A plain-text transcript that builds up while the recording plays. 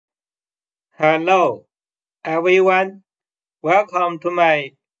Hello, everyone. Welcome to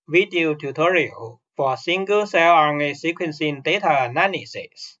my video tutorial for single-cell RNA sequencing data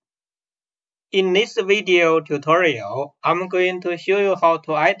analysis. In this video tutorial, I'm going to show you how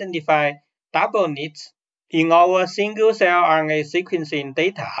to identify doublets in our single-cell RNA sequencing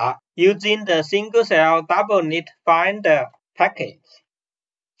data using the single-cell doublet finder package.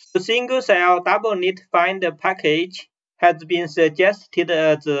 The single-cell doublet finder package has been suggested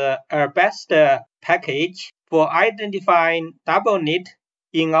as a best package for identifying doublet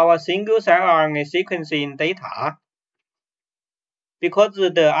in our single-cell RNA sequencing data, because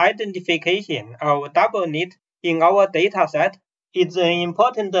the identification of doublet in our dataset is an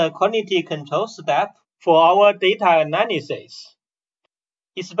important quality control step for our data analysis,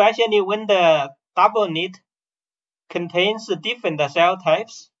 especially when the doublet contains different cell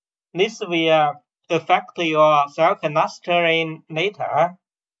types. This will affect your cell clustering later,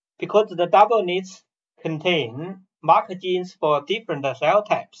 because the doublets contain marked genes for different cell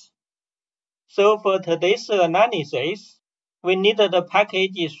types. So for today's analysis, we need the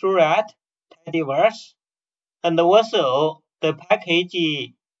package scRNA-seq, tidyverse, and also the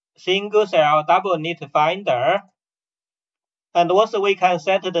package single-cell doublet finder. And also we can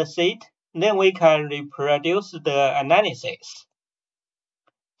set the seed, then we can reproduce the analysis.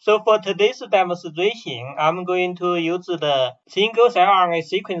 So for today's demonstration, I'm going to use the single-cell RNA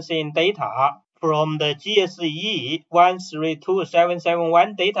sequencing data from the GSE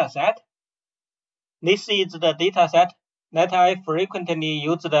 132771 dataset. This is the dataset that I frequently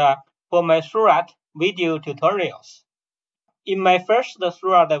use for my scRNA-seq video tutorials. In my first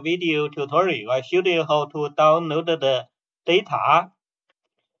scRNA-seq video tutorial, I showed you how to download the data.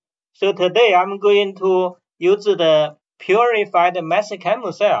 So today I'm going to use the purified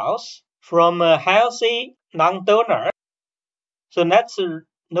mesenchymal cells from a healthy non-donor. So let's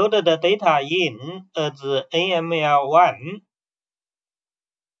load the data in as NML1.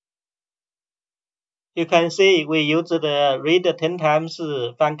 You can see we use the read 10 times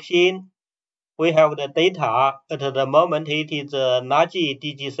function. We have the data. At the moment it is a large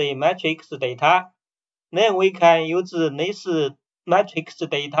DGC matrix data. Then we can use this matrix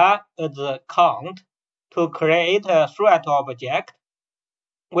data as a count to create a scRNA-seq object.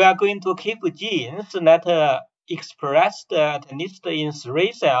 We are going to keep genes that expressed at least in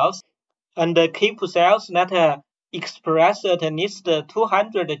 3 cells, and keep cells that express at least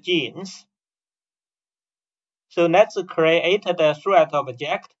 200 genes. So let's create the scRNA-seq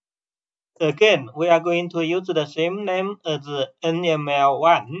object. Again, we are going to use the same name as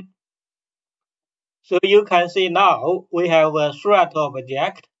NML1. So you can see now we have a scRNA-seq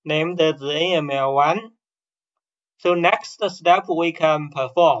object named as NML1. So next step, we can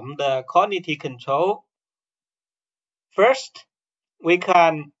perform the quality control. First, we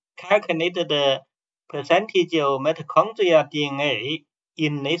can calculate the percentage of mitochondrial DNA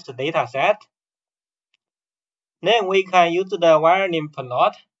in this dataset. Then we can use the wiring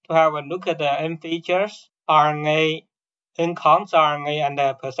plot to have a look at the N features, RNA, N counts RNA, and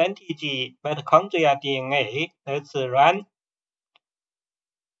the percentage mitochondrial DNA. Let's run.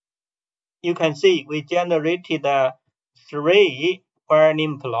 You can see we generated 3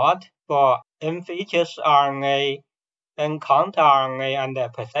 wiring plot for N features RNA, N count RNA, and the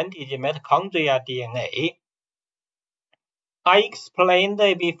percentage mitochondrial DNA. I explained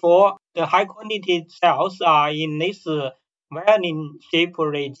before, the high quantity cells are in this wiring shape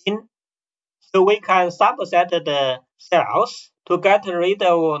region, so we can subset the cells to get rid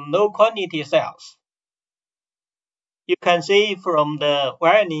of low quantity cells. You can see from the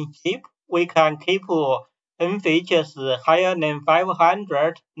wiring shape, we can keep N features higher than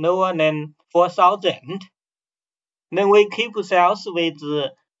 500, lower than 4000. Then we keep cells with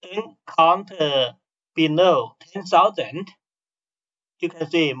N count below 10,000. You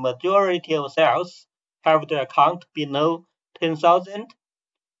can see majority of cells have the count below 10,000.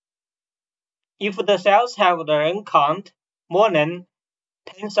 If the cells have the N count more than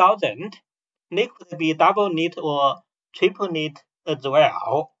 10,000, they could be doublet or triplet as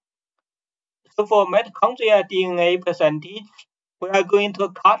well. So for mitochondrial DNA percentage, we are going to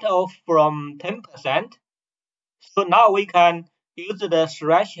cut off from 10%. So now we can use the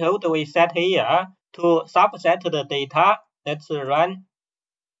threshold we set here to subset the data. Let's run.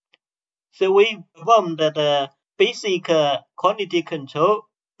 So we performed the basic quality control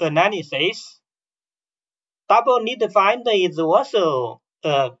analysis. Doublet finder is also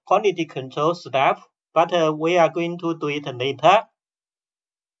a quality control step, but we are going to do it later.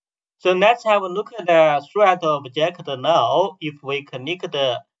 So let's have a look at the scRNA-seq object now. If we click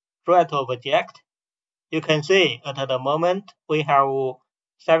the scRNA-seq object, you can see at the moment we have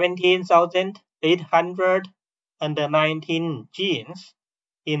 17,819 genes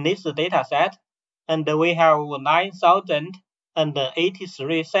in this dataset, and we have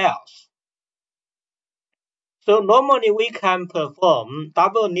 9,083 cells. So normally we can perform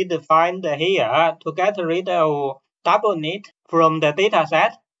double need find here to get rid of double need from the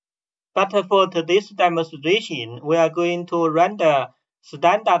dataset. But for today's demonstration, we are going to run the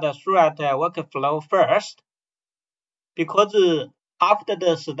standard thread workflow first. Because after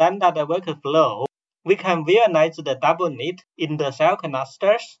the standard workflow, we can visualize the double need in the cell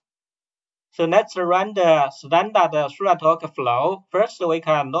clusters. So let's run the standard thread workflow. First, we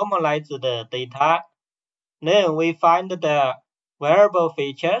can normalize the data. Then we find the variable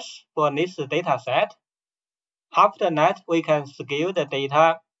features for this dataset. After that, we can scale the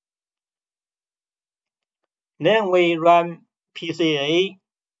data. Then we run PCA.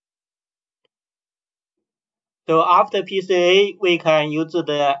 So after PCA, we can use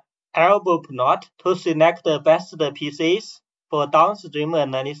the elbow plot to select the best PCs for downstream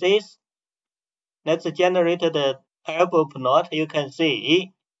analysis. Let's generate the elbow plot. You can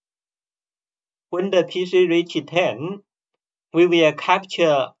see when the PC reaches 10, we will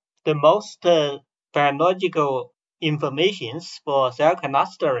capture the most biological informations for cell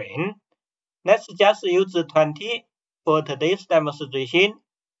clustering. Let's just use 20 for today's demonstration.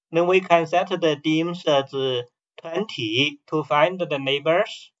 Then we can set the dims as 20 to find the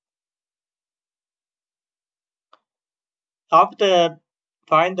neighbors. After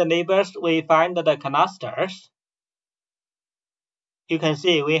find the neighbors, we find the clusters. You can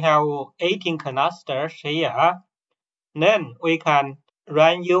see we have 18 clusters here. Then we can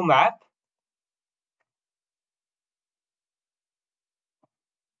run UMap.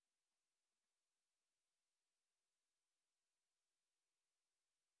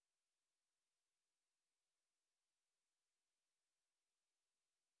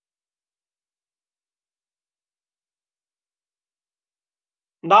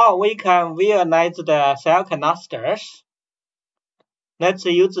 Now we can visualize the cell clusters. Let's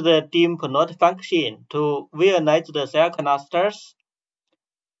use the dim plot function to visualize the cell clusters.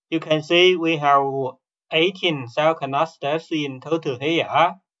 You can see we have 18 cell clusters in total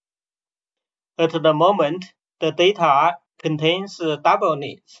here. At the moment, the data contains double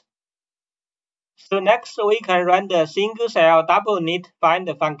needs. So next we can run the single cell double need find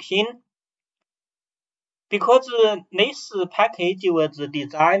function. Because this package was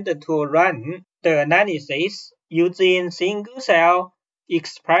designed to run the analysis using single cell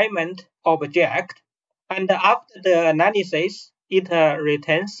experiment object, and after the analysis, it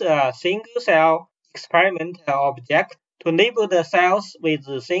returns a single cell experiment object to label the cells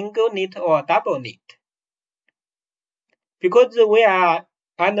with single need or double need. Because we are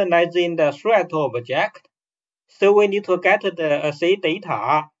analyzing the thread object, so we need to get the assay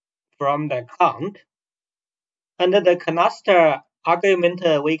data from the count. Under the cluster argument,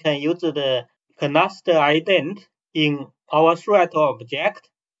 we can use the cluster ident in our thread object.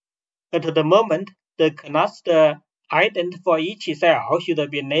 At the moment, the cluster ident for each cell should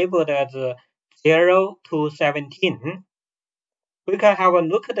be labeled as 0 to 17. We can have a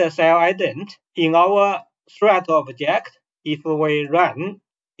look at the cell ident in our thread object. If we run,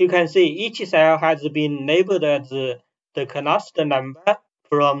 you can see each cell has been labeled as the cluster number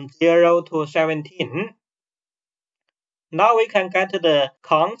from 0 to 17. Now we can get the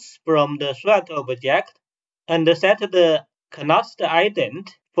counts from the thread object and set the cluster ident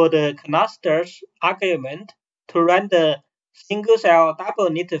for the cluster's argument to run the single cell double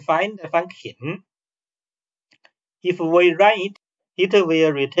need find function. If we run it, it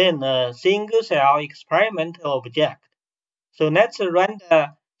will return a single cell experiment object. So let's run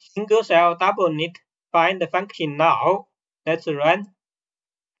the single cell double need find function now. Let's run.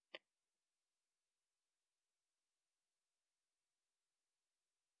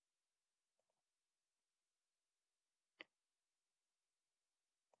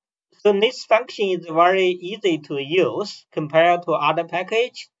 So this function is very easy to use compared to other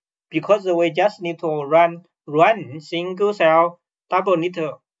package because we just need to run single cell double need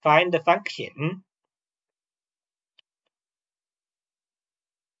to find function.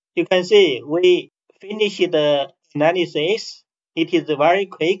 You can see we finished the analysis. It is very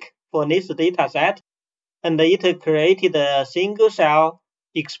quick for this dataset, and it created a single cell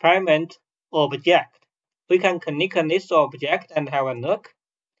experiment object. We can click on this object and have a look.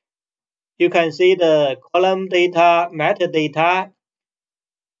 You can see the column data, metadata.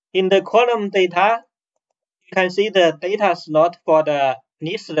 In the column data, you can see the data slot for the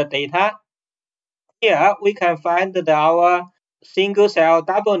list data. Here we can find our single cell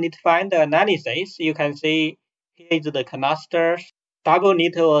double need find analysis. You can see here is the clusters.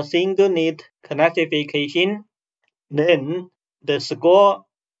 double-knit or single-knit classification, then the score.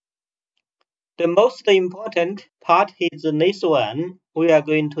 The most important part is this one we are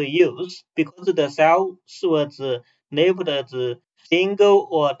going to use because the cell was labeled as single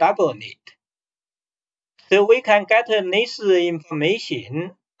or double-knit. So we can get this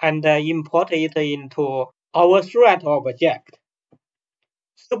information and import it into our thread object.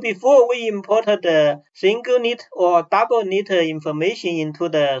 So before we import the single-knit or double-knit information into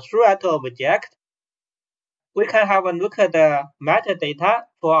the thread object, we can have a look at the metadata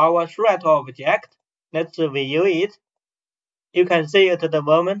for our thread object. Let's view it. You can see at the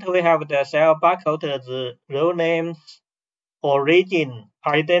moment we have the cell barcode as row names, origin,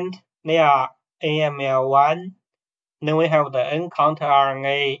 ident, they are AML1. Then we have the N-count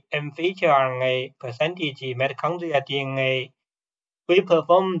RNA, N-feature RNA, percentage mitochondria DNA. We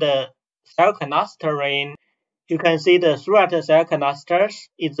perform the cell clustering. You can see the thread cell clusters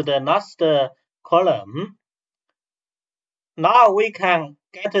is the last column. Now we can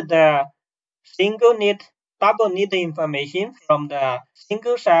get the single-knit, double-knit information from the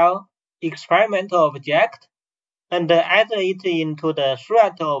single-cell experimental object and add it into the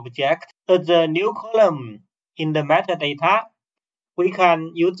thread object as a new column in the metadata. We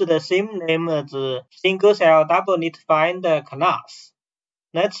can use the same name as single-cell double-knit find class.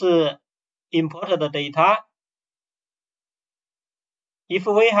 Let's import the data. If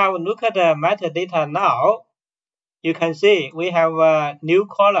we have a look at the metadata now, you can see we have a new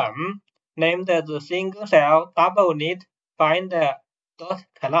column named as single-cell double-knit find dot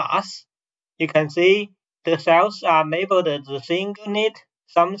class. You can see the cells are labeled as single-knit.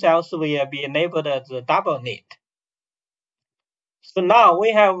 Some cells will be labeled as double-knit. So now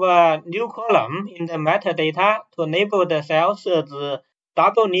we have a new column in the metadata to label the cells as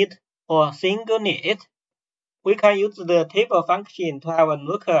double-knit or single-knit. We can use the table function to have a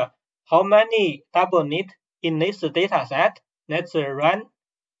look at how many double-knit in this dataset. Let's run.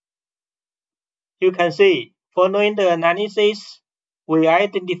 You can see, following the analysis, we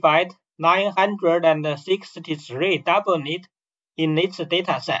identified 963 double-knit in this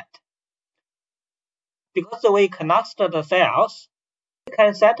dataset. Because we cluster the cells, we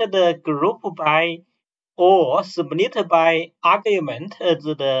can set the group by or split by argument as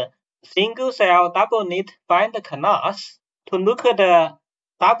the single-cell double-knit find class to look at the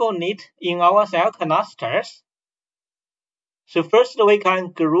double-knit in our cell clusters. So first we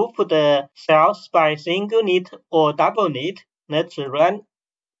can group the cells by single-knit or double-knit. Let's run.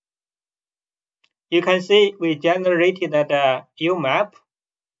 You can see we generated the UMAP.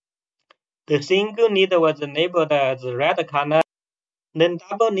 The single-knit was labeled as red color, then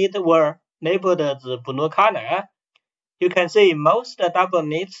double-knit were labeled as blue color. You can see most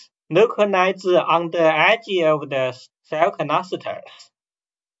double-knits localize on the edge of the cell clusters.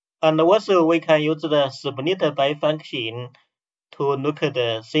 And also we can use the split by function to look at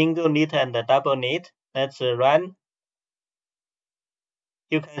the single-knit and double-knit. Let's run.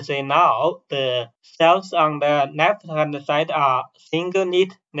 You can see now the cells on the left-hand side are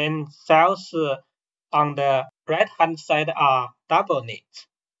single-knit, then cells on the right-hand side are double-knit.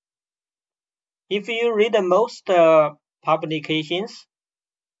 If you read most publications,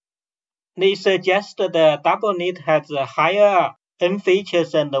 they suggest the double-knit has higher N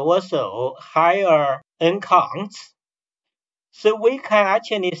features and also higher N counts. So we can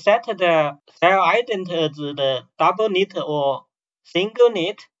actually set the cell ident as the double-knit or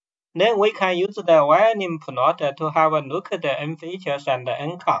single-knit. Then we can use the wiring plot to have a look at the N features and the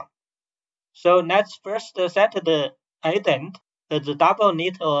N count. So let's first set the ident as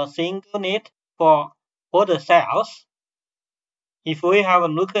double-knit or single-knit for all the cells. If we have a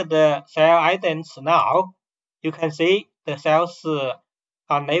look at the cell idents now, you can see the cells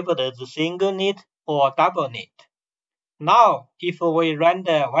are labeled as single-knit or double-knit. Now, if we run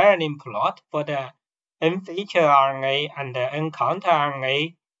the wiring plot for the N-feature RNA and the N-count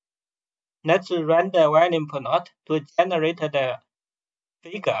RNA, let's run the wiring plot to generate the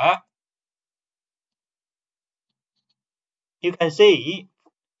figure. You can see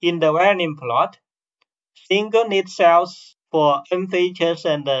in the wiring plot, single-knit cells for N features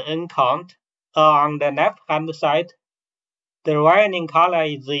and N count are on the left-hand side. The wiring color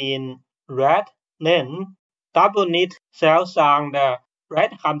is in red. Then double-knit cells are on the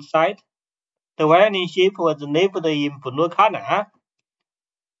right-hand side. The wiring shape was labeled in blue color.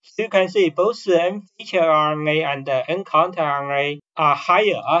 So you can see both N feature RNA and N count RNA are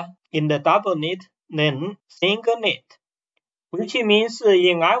higher in the double-knit than single-knit, which means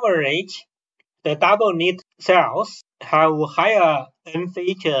in average, the double-knit cells have higher N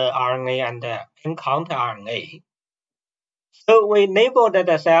feature RNA and N count RNA. So we labeled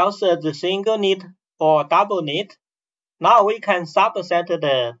the cells as single nit or double nit. Now we can subset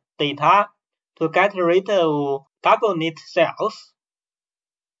the data to get rid of double nit cells.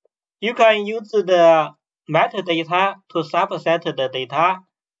 You can use the metadata to subset the data.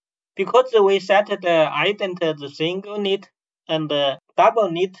 Because we set the ident as single nit and double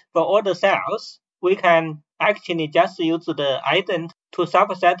nit for all the cells, we can actually just use the ident to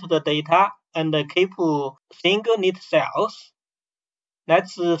subset the data and keep single nit cells.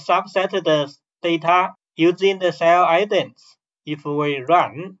 Let's subset the data using the cell idents. If we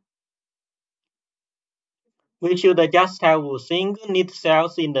run, we should just have single nit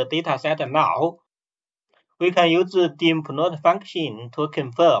cells in the dataset now. We can use the dmPnot function to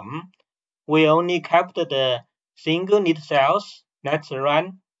confirm we only kept the single nit cells. Let's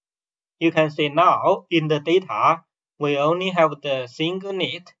run. You can see now in the data, we only have the single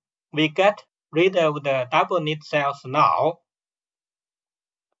nit. We get rid of the double nit cells now.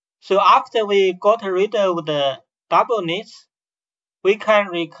 So after we got rid of the double nits, we can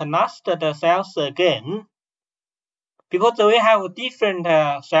recast the cells again. Because we have different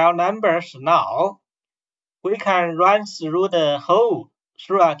cell numbers now, we can run through the whole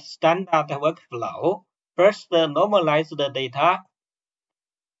throughout standard workflow. First, normalize the data,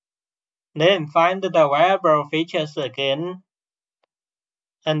 then find the variable features again,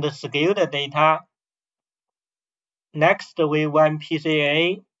 and scale the data. Next, we run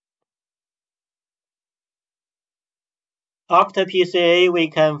PCA. After PCA, we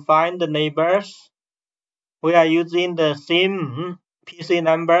can find the neighbors. We are using the same PC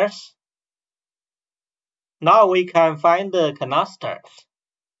numbers. Now we can find the clusters.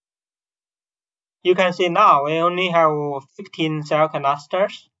 You can see now we only have 15 cell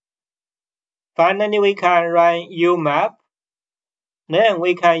clusters. Finally, we can run UMap. Then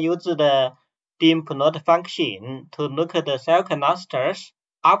we can use the dmPnot function to look at the cell clusters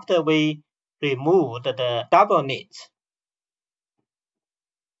after we removed the double nits.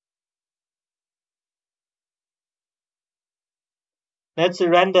 Let's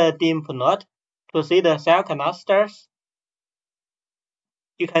run the dmPnot to see the cell clusters.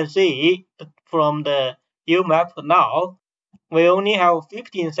 You can see from the UMap now, we only have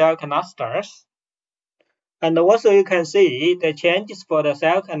 15 cell clusters. And also you can see the changes for the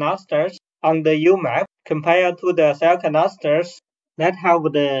cell clusters on the UMap compared to the cell clusters that have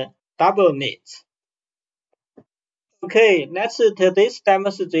the double nits. Okay, that's today's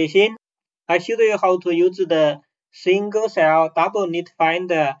demonstration. I showed you how to use the single cell double nit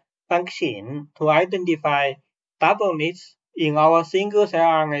finder function to identify double nits in our single cell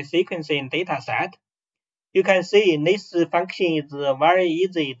RNA sequencing dataset. You can see this function is very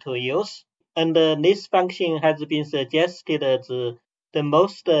easy to use, and this function has been suggested as the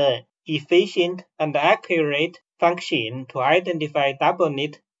most efficient and accurate function to identify double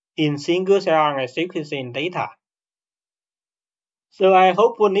nit in single cell RNA sequencing data. So I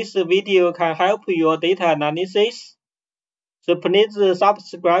hope this video can help your data analysis. So please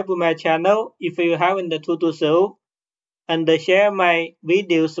subscribe my channel if you haven't to do so, and share my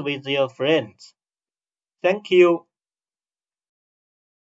videos with your friends. Thank you.